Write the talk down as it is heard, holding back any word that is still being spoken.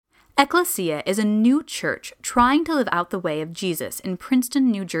Ecclesia is a new church trying to live out the way of Jesus in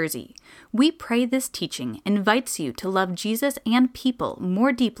Princeton, New Jersey. We pray this teaching invites you to love Jesus and people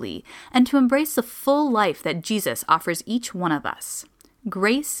more deeply and to embrace the full life that Jesus offers each one of us.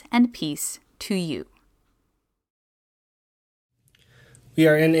 Grace and peace to you. We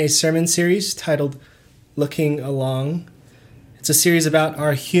are in a sermon series titled Looking Along. It's a series about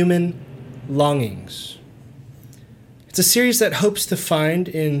our human longings. It's a series that hopes to find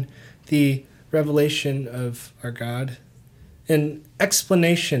in the revelation of our God an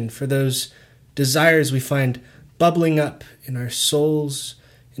explanation for those desires we find bubbling up in our souls,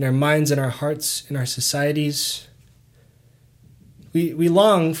 in our minds, in our hearts, in our societies. We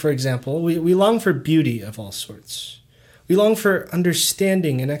long, for example, we long for beauty of all sorts. We long for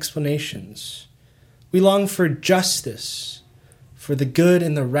understanding and explanations. We long for justice, for the good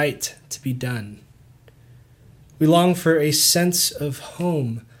and the right to be done. We long for a sense of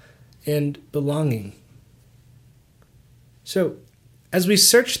home and belonging. So, as we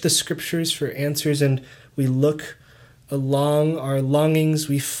search the scriptures for answers and we look along our longings,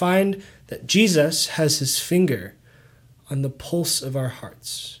 we find that Jesus has his finger on the pulse of our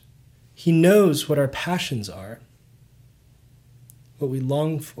hearts. He knows what our passions are, what we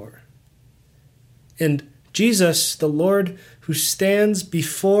long for. And Jesus, the Lord who stands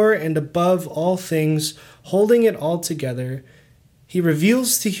before and above all things, holding it all together, he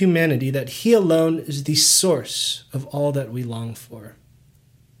reveals to humanity that he alone is the source of all that we long for.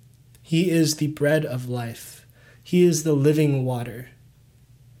 He is the bread of life. He is the living water,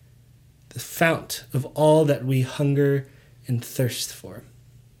 the fount of all that we hunger and thirst for.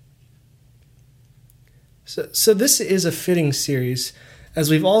 So this is a fitting series as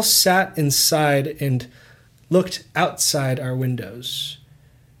we've all sat inside and looked outside our windows,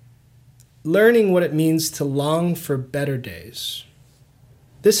 learning what it means to long for better days.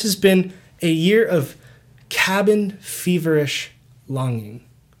 This has been a year of cabin feverish longing.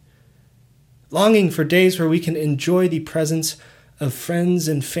 Longing for days where we can enjoy the presence of friends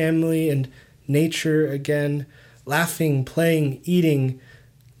and family and nature again, laughing, playing, eating,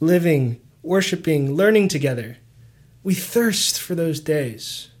 living, worshiping, learning together. We thirst for those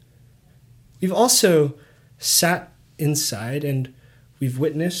days. We've also sat inside and we've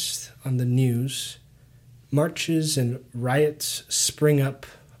witnessed on the news marches and riots spring up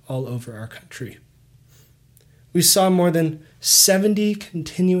all over our country. We saw more than 70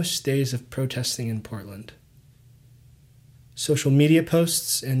 continuous days of protesting in Portland. Social media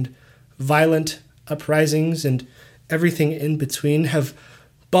posts and violent uprisings and everything in between have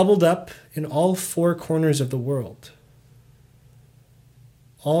bubbled up in all four corners of the world,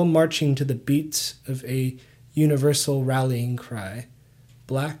 all marching to the beat of a universal rallying cry: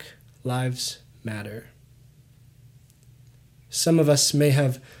 Black Lives Matter. Some of us may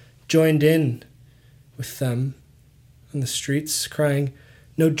have joined in with them on the streets, crying,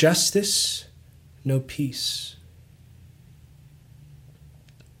 "No justice, no peace."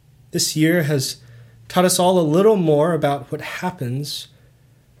 This year has taught us all a little more about what happens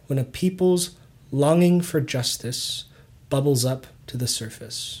when a people's longing for justice bubbles up to the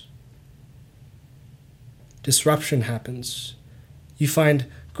surface. Disruption happens. You find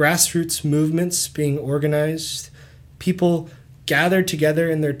grassroots movements being organized, people gather together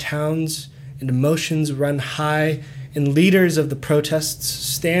in their towns, and emotions run high, and leaders of the protests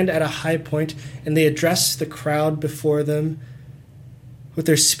stand at a high point, and they address the crowd before them with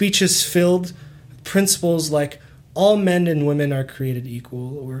their speeches filled with principles like all men and women are created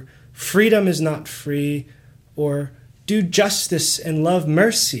equal, or freedom is not free, or do justice and love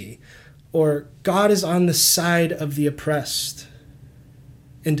mercy, or God is on the side of the oppressed.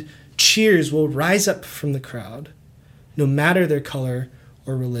 And cheers will rise up from the crowd, no matter their color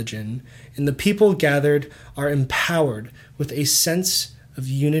or religion, and the people gathered are empowered with a sense of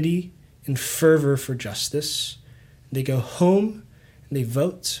unity and fervor for justice. They go home and they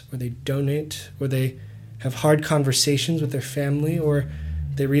vote, or they donate, or they have hard conversations with their family, or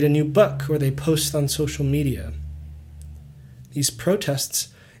they read a new book, or they post on social media. These protests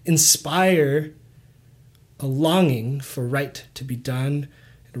inspire a longing for right to be done,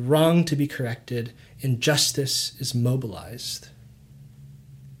 and wrong to be corrected, and justice is mobilized.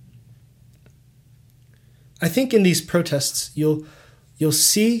 I think in these protests, you'll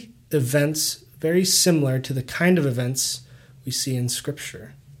see events very similar to the kind of events we see in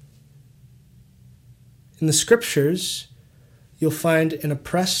Scripture. In the Scriptures, you'll find an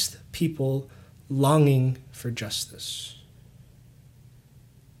oppressed people longing for justice.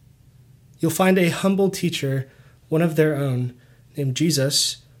 You'll find a humble teacher, one of their own, named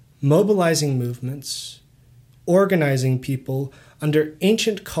Jesus, mobilizing movements, organizing people under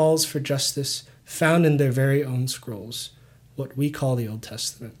ancient calls for justice found in their very own scrolls, what we call the Old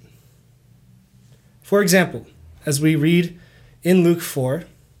Testament. For example, as we read in Luke 4,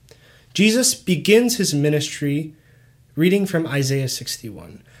 Jesus begins his ministry reading from Isaiah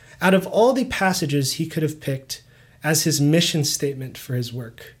 61. Out of all the passages he could have picked as his mission statement for his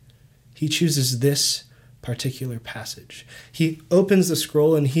work, he chooses this particular passage. He opens the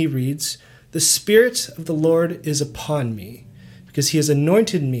scroll and he reads, "The Spirit of the Lord is upon me, because he has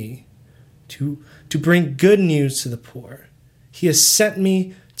anointed me to bring good news to the poor. He has sent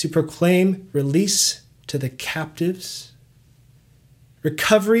me to proclaim release to the captives,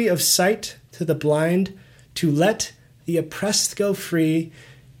 recovery of sight to the blind, to let the oppressed go free,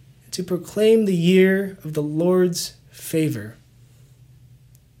 to proclaim the year of the Lord's favor."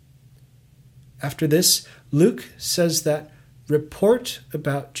 After this, Luke says that report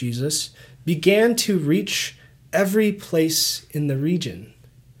about Jesus began to reach every place in the region.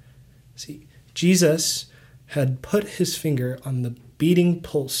 See, Jesus had put his finger on the beating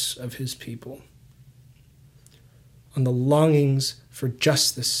pulse of his people, on the longings for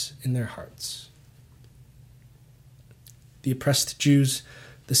justice in their hearts. The oppressed Jews,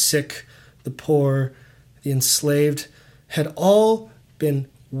 the sick, the poor, the enslaved had all been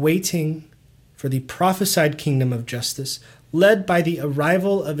waiting for the prophesied kingdom of justice, led by the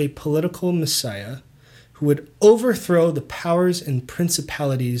arrival of a political Messiah who would overthrow the powers and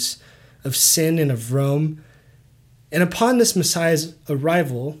principalities of sin and of Rome. And upon this Messiah's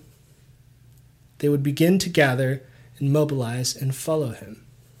arrival, they would begin to gather and mobilize and follow him.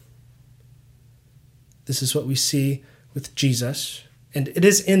 This is what we see with Jesus. And it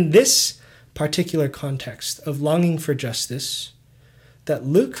is in this particular context of longing for justice that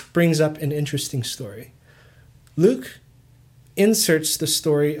Luke brings up an interesting story. Luke inserts the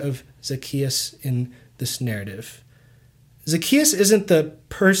story of Zacchaeus in this narrative. Zacchaeus isn't the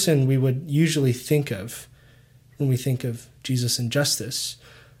person we would usually think of when we think of Jesus and justice.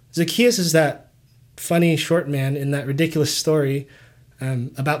 Zacchaeus is that funny short man in that ridiculous story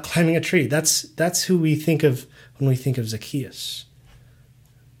about climbing a tree. That's who we think of when we think of Zacchaeus.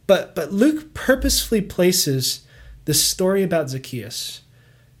 But Luke purposefully places the story about Zacchaeus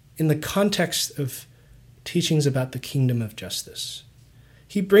in the context of teachings about the kingdom of justice.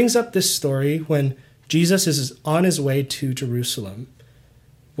 He brings up this story when Jesus is on his way to Jerusalem,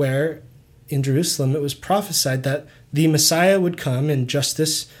 where in Jerusalem it was prophesied that the Messiah would come and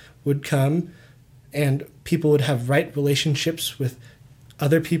justice would come and people would have right relationships with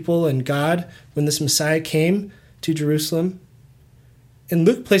other people and God when this Messiah came to Jerusalem. And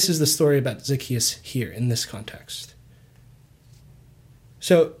Luke places the story about Zacchaeus here in this context.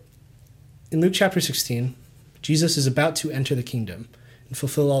 So, in Luke chapter 16, Jesus is about to enter the kingdom and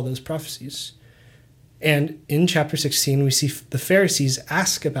fulfill all those prophecies. And in chapter 16, we see the Pharisees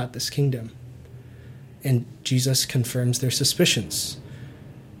ask about this kingdom. And Jesus confirms their suspicions.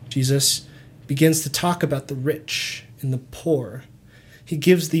 Jesus begins to talk about the rich and the poor. He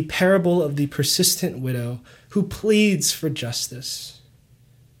gives the parable of the persistent widow who pleads for justice.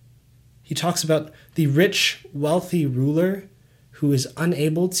 He talks about the rich, wealthy ruler who is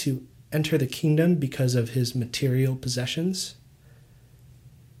unable to enter the kingdom because of his material possessions.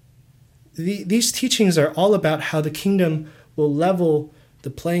 These teachings are all about how the kingdom will level the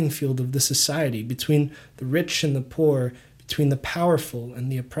playing field of the society between the rich and the poor, between the powerful and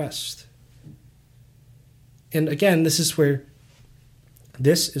the oppressed. And again, this is where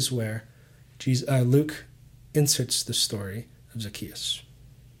Luke inserts the story of Zacchaeus.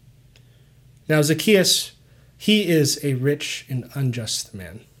 Now, Zacchaeus, he is a rich and unjust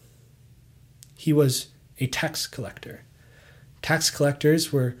man. He was a tax collector. Tax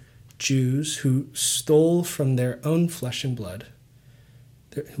collectors were Jews who stole from their own flesh and blood,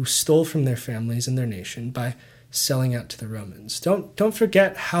 who stole from their families and their nation by selling out to the Romans. Don't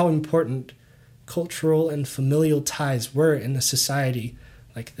forget how important cultural and familial ties were in a society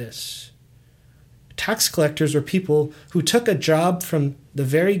like this. Tax collectors were people who took a job from the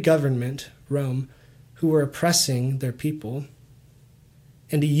very government, Rome, who were oppressing their people,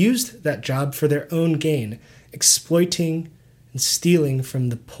 and used that job for their own gain, exploiting and stealing from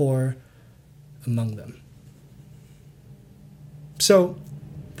the poor among them. So,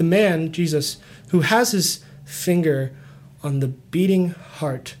 the man, Jesus, who has his finger on the beating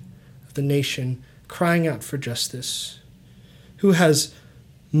heart of the nation, crying out for justice, who has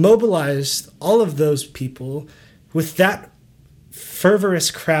mobilized all of those people with that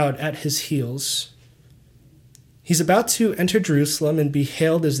fervorous crowd at his heels. He's about to enter Jerusalem and be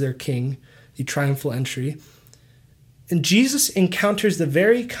hailed as their king, the triumphal entry. And Jesus encounters the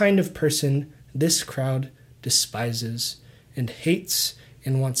very kind of person this crowd despises and hates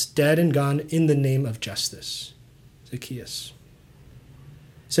and wants dead and gone in the name of justice. Zacchaeus.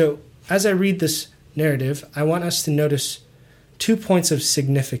 So, as I read this narrative, I want us to notice 2 points of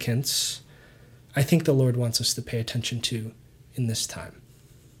significance I think the Lord wants us to pay attention to in this time.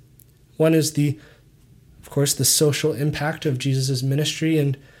 One is of course, the social impact of Jesus' ministry,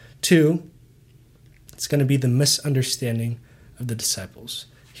 and 2, it's going to be the misunderstanding of the disciples.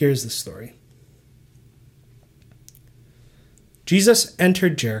 Here's the story. Jesus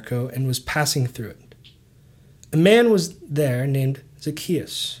entered Jericho and was passing through it. A man was there named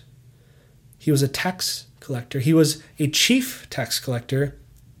Zacchaeus. He was a tax collector. He was a chief tax collector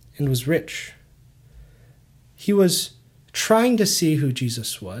and was rich. He was trying to see who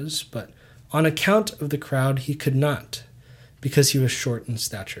Jesus was, but on account of the crowd, he could not, because he was short in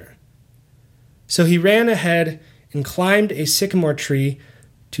stature. So he ran ahead and climbed a sycamore tree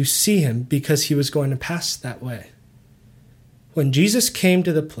to see him, because he was going to pass that way. When Jesus came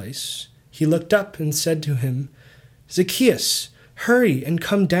to the place, he looked up and said to him, "Zacchaeus, hurry and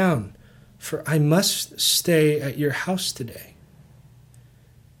come down, for I must stay at your house today."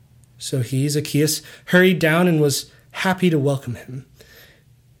 So he, Zacchaeus, hurried down and was happy to welcome him.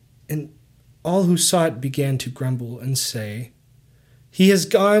 And all who saw it began to grumble and say, "He has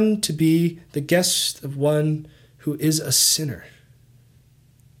gone to be the guest of one who is a sinner."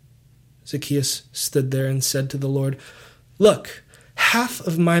 Zacchaeus stood there and said to the Lord, "Look, half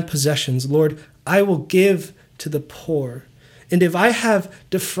of my possessions, Lord, I will give to the poor. And if I have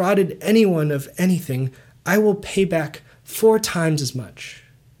defrauded anyone of anything, I will pay back 4 times as much."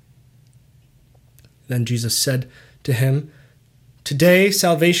 Then Jesus said to him, "Today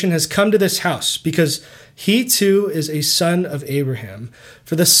salvation has come to this house, because he too is a son of Abraham.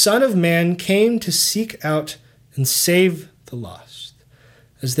 For the Son of Man came to seek out and save the lost."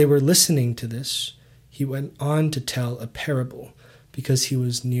 As they were listening to this, he went on to tell a parable, because he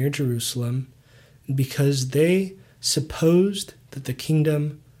was near Jerusalem, and because they supposed that the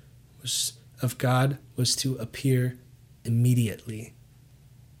kingdom of God was to appear immediately.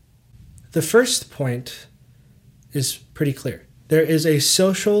 The first point is pretty clear. There is a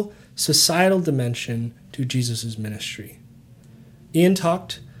social, societal dimension to Jesus' ministry. Ian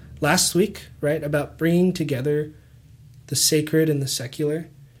talked last week, right, about bringing together the sacred and the secular.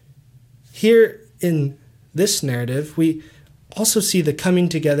 Here in this narrative, we also see the coming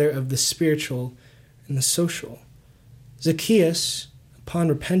together of the spiritual and the social. Zacchaeus, upon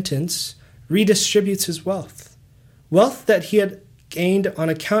repentance, redistributes his wealth that he had gained on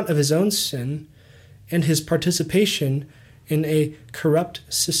account of his own sin and his participation in a corrupt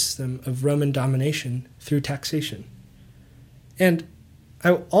system of Roman domination through taxation. And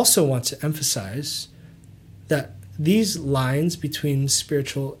I also want to emphasize that these lines between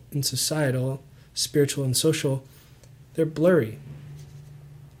spiritual and societal, spiritual and social, they're blurry.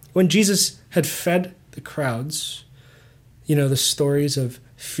 When Jesus had fed the crowds, the stories of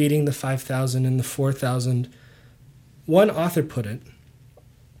feeding the 5,000 and the 4,000, one author put it,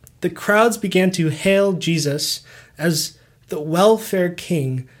 the crowds began to hail Jesus as the welfare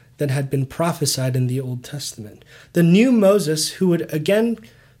king that had been prophesied in the Old Testament, the new Moses who had again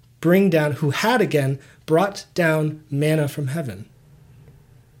brought down manna from heaven.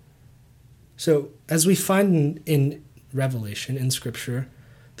 So, as we find in Revelation, in Scripture,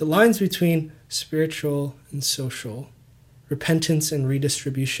 the lines between spiritual and social, repentance and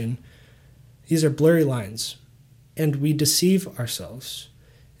redistribution, these are blurry lines, and we deceive ourselves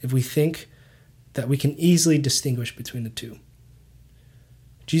if we think that we can easily distinguish between the two.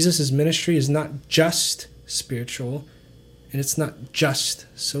 Jesus' ministry is not just spiritual, and it's not just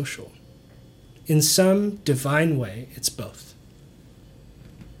social. In some divine way, it's both.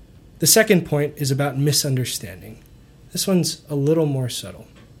 The second point is about misunderstanding. This one's a little more subtle.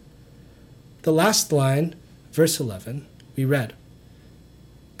 The last line, verse 11, we read,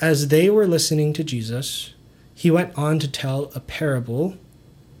 "As they were listening to Jesus, he went on to tell a parable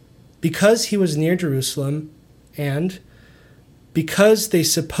because he was near Jerusalem and because they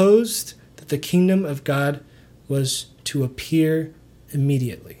supposed that the kingdom of God was to appear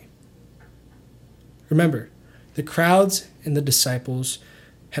immediately." Remember, the crowds and the disciples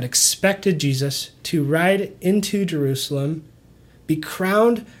had expected Jesus to ride into Jerusalem, be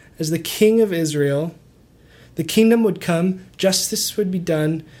crowned as the King of Israel. The kingdom would come, justice would be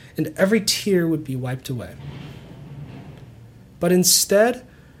done, and every tear would be wiped away. But instead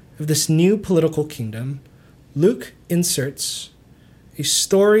of this new political kingdom, Luke inserts a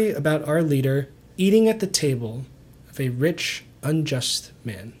story about our leader eating at the table of a rich, unjust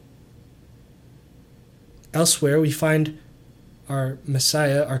man. Elsewhere, we find our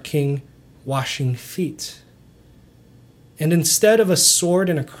Messiah, our King, washing feet. And instead of a sword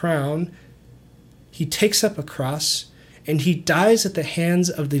and a crown, he takes up a cross and he dies at the hands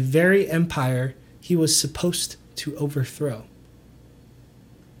of the very empire he was supposed to overthrow.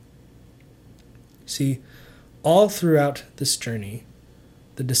 See, all throughout this journey,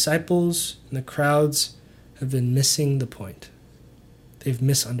 the disciples and the crowds have been missing the point. They've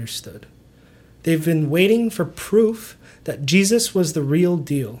misunderstood. They've been waiting for proof that Jesus was the real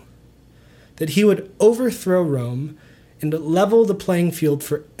deal, that he would overthrow Rome and level the playing field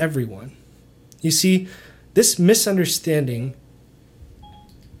for everyone. You see, this misunderstanding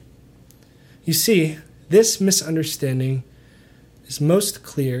is most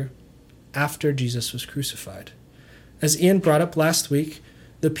clear after Jesus was crucified. As Ian brought up last week,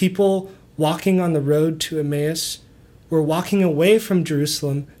 the people walking on the road to Emmaus were walking away from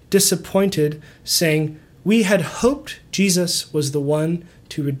Jerusalem disappointed, saying, "We had hoped Jesus was the one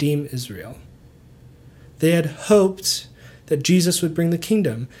to redeem Israel." They had hoped that Jesus would bring the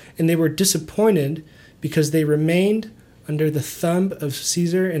kingdom, and they were disappointed because they remained under the thumb of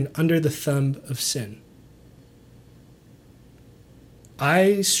Caesar and under the thumb of sin.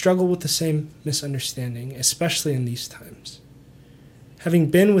 I struggle with the same misunderstanding, especially in these times. Having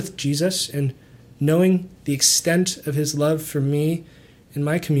been with Jesus and knowing the extent of his love for me and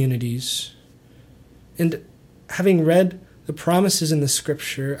my communities, and having read the promises in the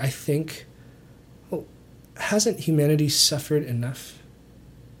scripture, I think, well, hasn't humanity suffered enough?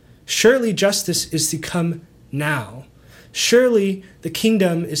 Surely justice is to come now. Surely the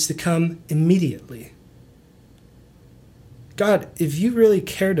kingdom is to come immediately. God, if you really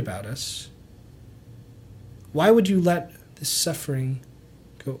cared about us, why would you let this suffering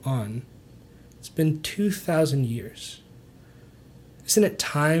go on? It's been 2,000 years. Isn't it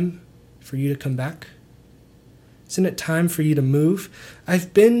time for you to come back? Isn't it time for you to move?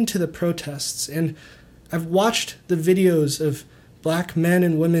 I've been to the protests and I've watched the videos of black men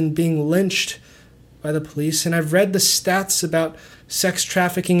and women being lynched by the police, and I've read the stats about sex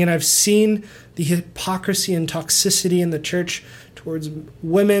trafficking, and I've seen the hypocrisy and toxicity in the church towards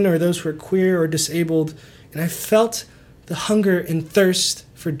women or those who are queer or disabled, and I felt the hunger and thirst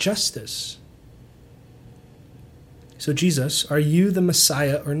for justice. So Jesus, are you the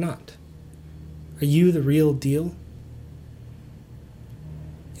Messiah or not? Are you the real deal?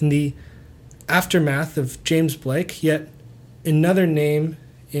 In the aftermath of James Blake, yet another name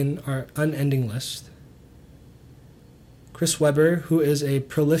in our unending list, Chris Webber, who is a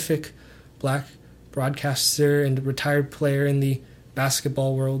prolific black broadcaster and retired player in the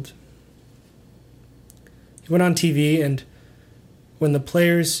basketball world. He went on TV, and when the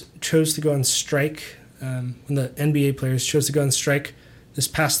players chose to go on strike, when the NBA players chose to go on strike this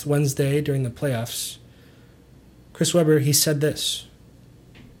past Wednesday during the playoffs, Chris Webber, he said this: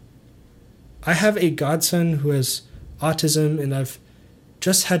 "I have a godson who has autism, and I've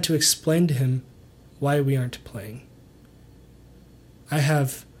just had to explain to him why we aren't playing. I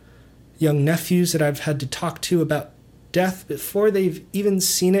have young nephews that I've had to talk to about death before they've even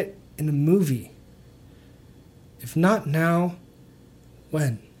seen it in a movie. If not now,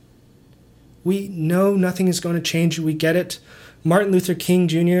 when? We know nothing is going to change. We get it. Martin Luther King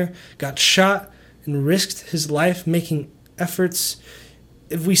Jr. got shot and risked his life making efforts.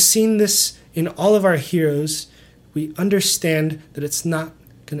 If we've seen this in all of our heroes, we understand that it's not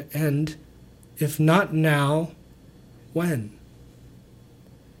going to end. If not now, when?"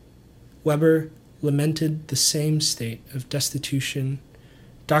 Webber lamented the same state of destitution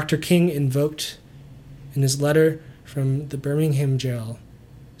Dr. King invoked in his letter from the Birmingham jail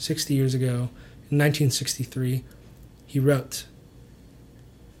 60 years ago in 1963. He wrote,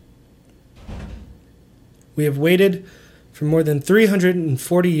 "We have waited for more than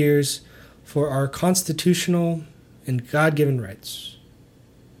 340 years for our constitutional and God-given rights.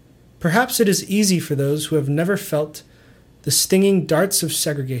 Perhaps it is easy for those who have never felt the stinging darts of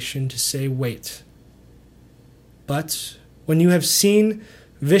segregation to say, 'Wait.' But when you have seen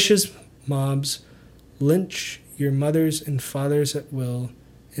vicious mobs lynch your mothers and fathers at will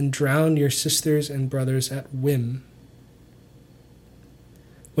and drown your sisters and brothers at whim,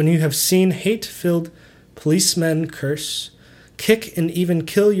 when you have seen hate-filled policemen curse, kick, and even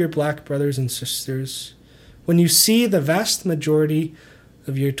kill your black brothers and sisters, when you see the vast majority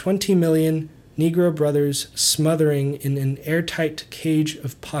of your 20 million Negro brothers smothering in an airtight cage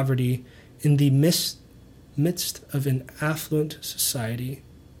of poverty in the midst of an affluent society,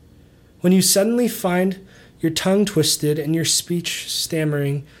 when you suddenly find your tongue twisted and your speech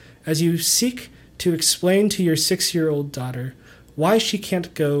stammering as you seek to explain to your 6-year-old daughter why she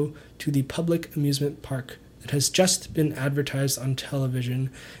can't go to the public amusement park that has just been advertised on television,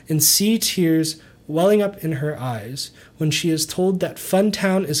 and see tears welling up in her eyes when she is told that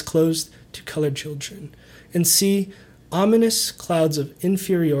Funtown is closed to colored children, and see ominous clouds of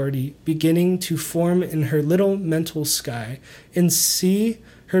inferiority beginning to form in her little mental sky, and see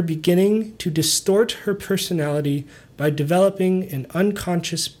her beginning to distort her personality by developing an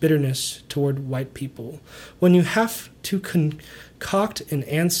unconscious bitterness toward white people. When you have to concoct an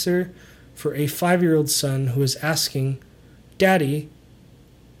answer for a 5-year-old son who is asking, "Daddy,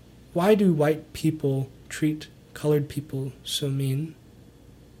 why do white people treat colored people so mean?"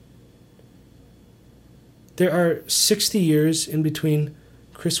 There are 60 years in between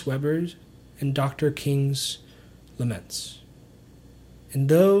Chris Webber's and Dr. King's laments. And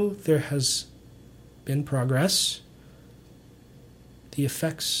though there has been progress, the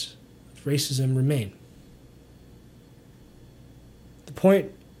effects of racism remain. The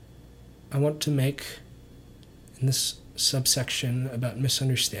point I want to make in this subsection about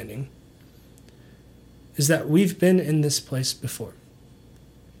misunderstanding is that we've been in this place before.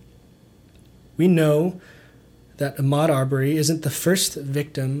 We know that Ahmaud Arbery isn't the first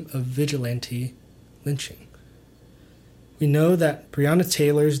victim of vigilante lynching. We know that Breonna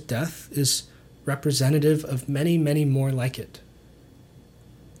Taylor's death is representative of many, many more like it.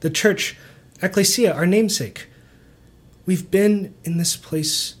 The church, Ecclesia, our namesake, we've been in this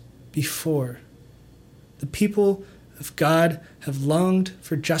place before. The people of God have longed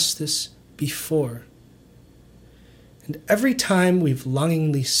for justice before. And every time we've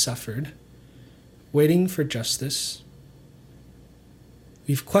longingly suffered, waiting for justice,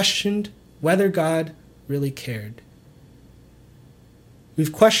 we've questioned whether God really cared.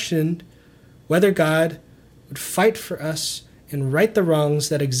 We've questioned whether God would fight for us and right the wrongs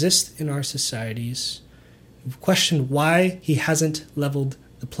that exist in our societies. We've questioned why he hasn't leveled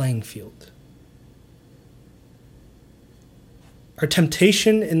the playing field. Our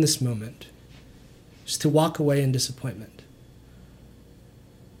temptation in this moment is to walk away in disappointment.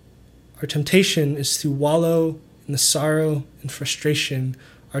 Our temptation is to wallow in the sorrow and frustration.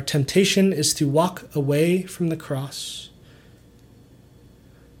 Our temptation is to walk away from the cross.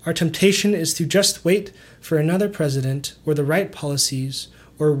 Our temptation is to just wait for another president or the right policies,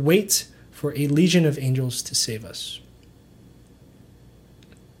 or wait for a legion of angels to save us.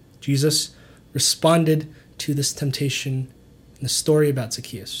 Jesus responded to this temptation in the story about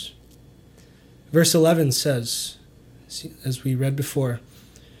Zacchaeus. Verse 11 says, as we read before,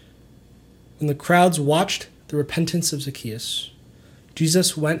 when the crowds watched the repentance of Zacchaeus,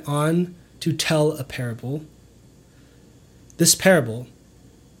 Jesus went on to tell a parable. This parable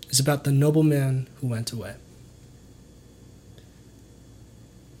is about the nobleman who went away.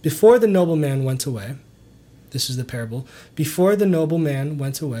 Before the nobleman went away, this is the parable, before the nobleman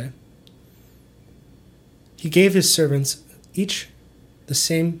went away, he gave his servants each the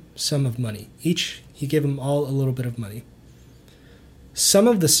same sum of money. He gave them all a little bit of money. Some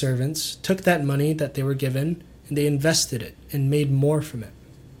of the servants took that money that they were given and they invested it and made more from it.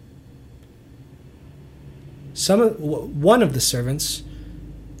 One of the servants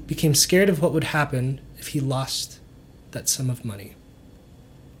became scared of what would happen if he lost that sum of money,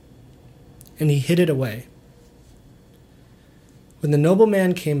 and he hid it away. When the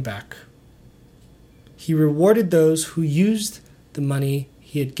nobleman came back, he rewarded those who used the money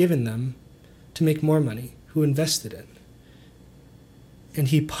he had given them to make more money, who invested it. And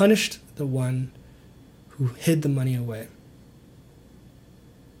he punished the one who hid the money away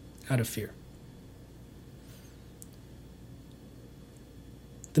out of fear.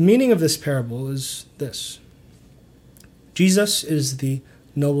 The meaning of this parable is this: Jesus is the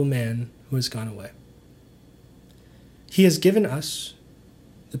nobleman who has gone away. He has given us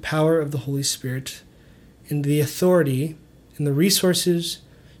the power of the Holy Spirit and the authority and the resources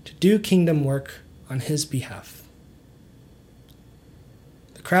to do kingdom work on his behalf.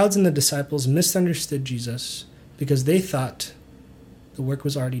 The crowds and the disciples misunderstood Jesus because they thought the work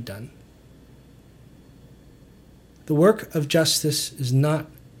was already done. The work of justice is not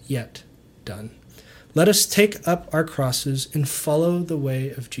yet done. Let us take up our crosses and follow the way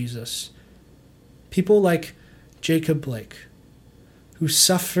of Jesus. People like Jacob Blake, who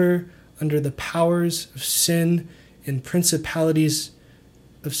suffer under the powers of sin and principalities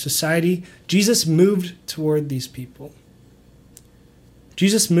of society, Jesus moved toward these people.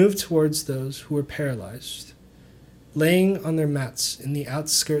 Jesus moved towards those who were paralyzed, laying on their mats in the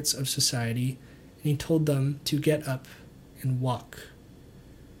outskirts of society, and he told them to get up and walk,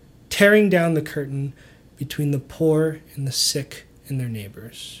 tearing down the curtain between the poor and the sick and their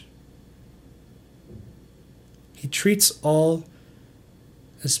neighbors. He treats all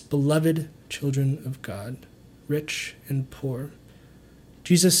as beloved children of God, rich and poor.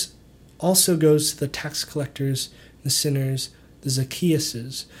 Jesus also goes to the tax collectors, the sinners, the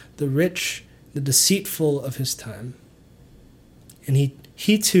Zacchaeuses, the rich, the deceitful of his time. And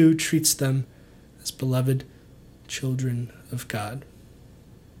he too treats them as beloved children of God.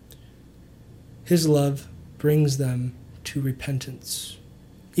 His love brings them to repentance,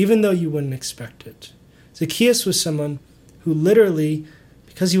 even though you wouldn't expect it. Zacchaeus was someone who literally,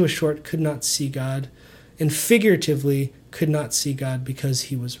 because he was short, could not see God, and figuratively could not see God because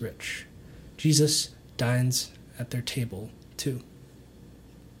he was rich. Jesus dines at their table too.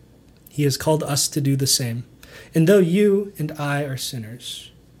 He has called us to do the same. And though you and I are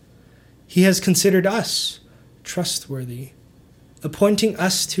sinners, he has considered us trustworthy, appointing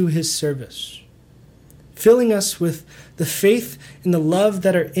us to his service, filling us with the faith and the love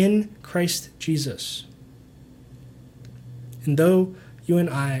that are in Christ Jesus. And though you and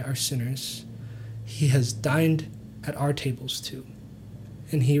I are sinners, he has dined at our tables too,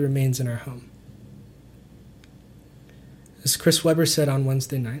 and he remains in our home. As Chris Webber said on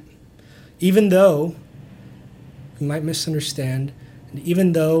Wednesday night, even though we might misunderstand, and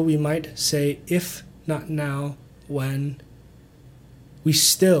even though we might say, if not now, when, we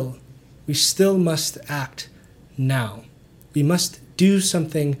still must act now. We must do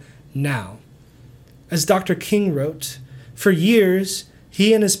something now. As Dr. King wrote, for years,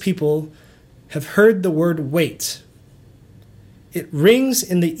 he and his people have heard the word wait. It rings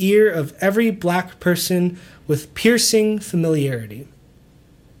in the ear of every black person with piercing familiarity.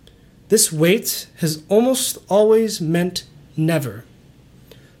 This wait has almost always meant never.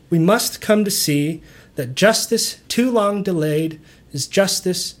 We must come to see that justice too long delayed is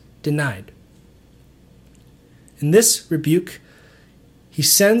justice denied. In this rebuke, he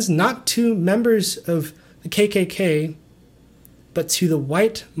sends not to members of the KKK, but to the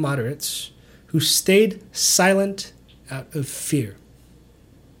white moderates who stayed silent out of fear.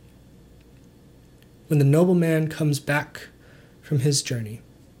 When the nobleman comes back from his journey,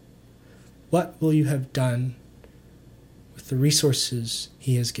 what will you have done with the resources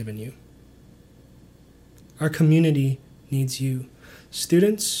he has given you? Our community needs you.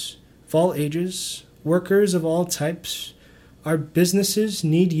 Students of all ages, workers of all types, our businesses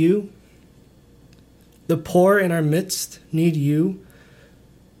need you. The poor in our midst need you.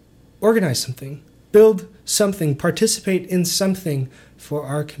 Organize something, build something, participate in something for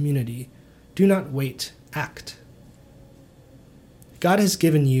our community. Do not wait, act. God has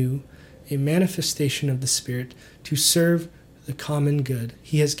given you a manifestation of the Spirit to serve the common good.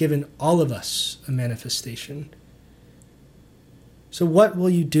 He has given all of us a manifestation. So what will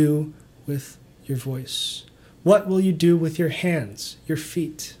you do with your voice? What will you do with your hands, your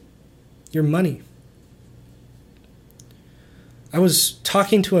feet, your money? I was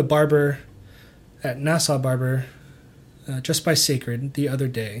talking to a barber at Nassau Barber, just by Sacred, the other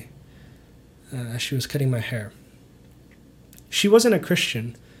day, as she was cutting my hair. She wasn't a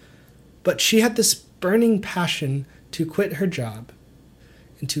Christian, but she had this burning passion to quit her job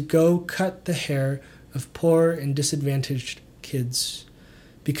and to go cut the hair of poor and disadvantaged kids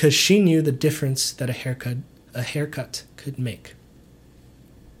because she knew the difference that a haircut could make.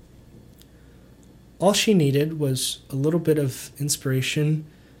 All she needed was a little bit of inspiration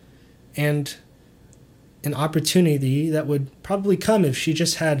and an opportunity that would probably come if she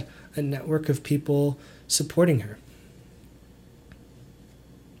just had a network of people supporting her.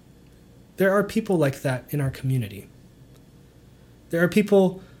 There are people like that in our community. There are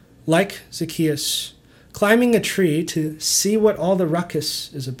people like Zacchaeus climbing a tree to see what all the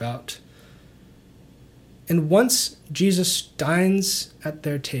ruckus is about. And once Jesus dines at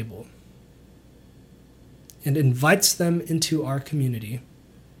their table and invites them into our community,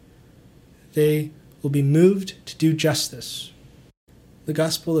 they will be moved to do justice. The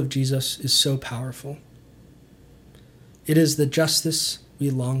gospel of Jesus is so powerful. It is the justice we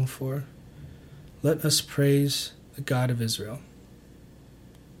long for. Let us praise the God of Israel.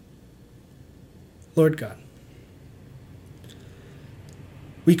 Lord God,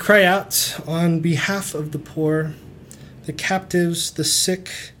 we cry out on behalf of the poor, the captives, the sick,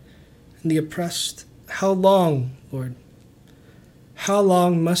 and the oppressed. How long, Lord? How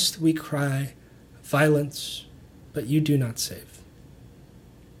long must we cry violence, but you do not save?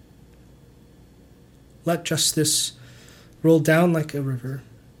 Let justice roll down like a river.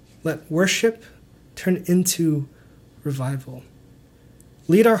 Let worship turn into revival.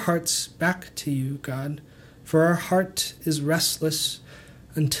 Lead our hearts back to you, God, for our heart is restless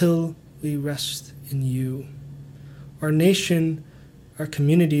until we rest in you. Our nation, our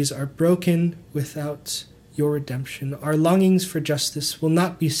communities are broken without your redemption. Our longings for justice will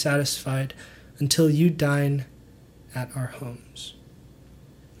not be satisfied until you dine at our homes.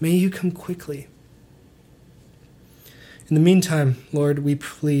 May you come quickly. In the meantime, Lord, we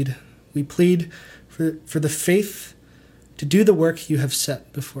plead for the faith to do the work you have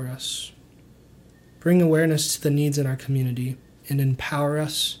set before us. Bring awareness to the needs in our community and empower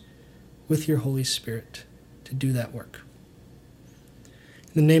us with your Holy Spirit to do that work.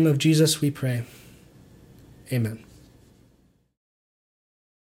 In the name of Jesus we pray. Amen.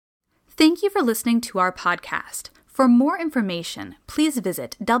 Thank you for listening to our podcast. For more information, please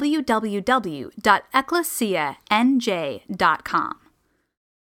visit www.ecclesianj.com.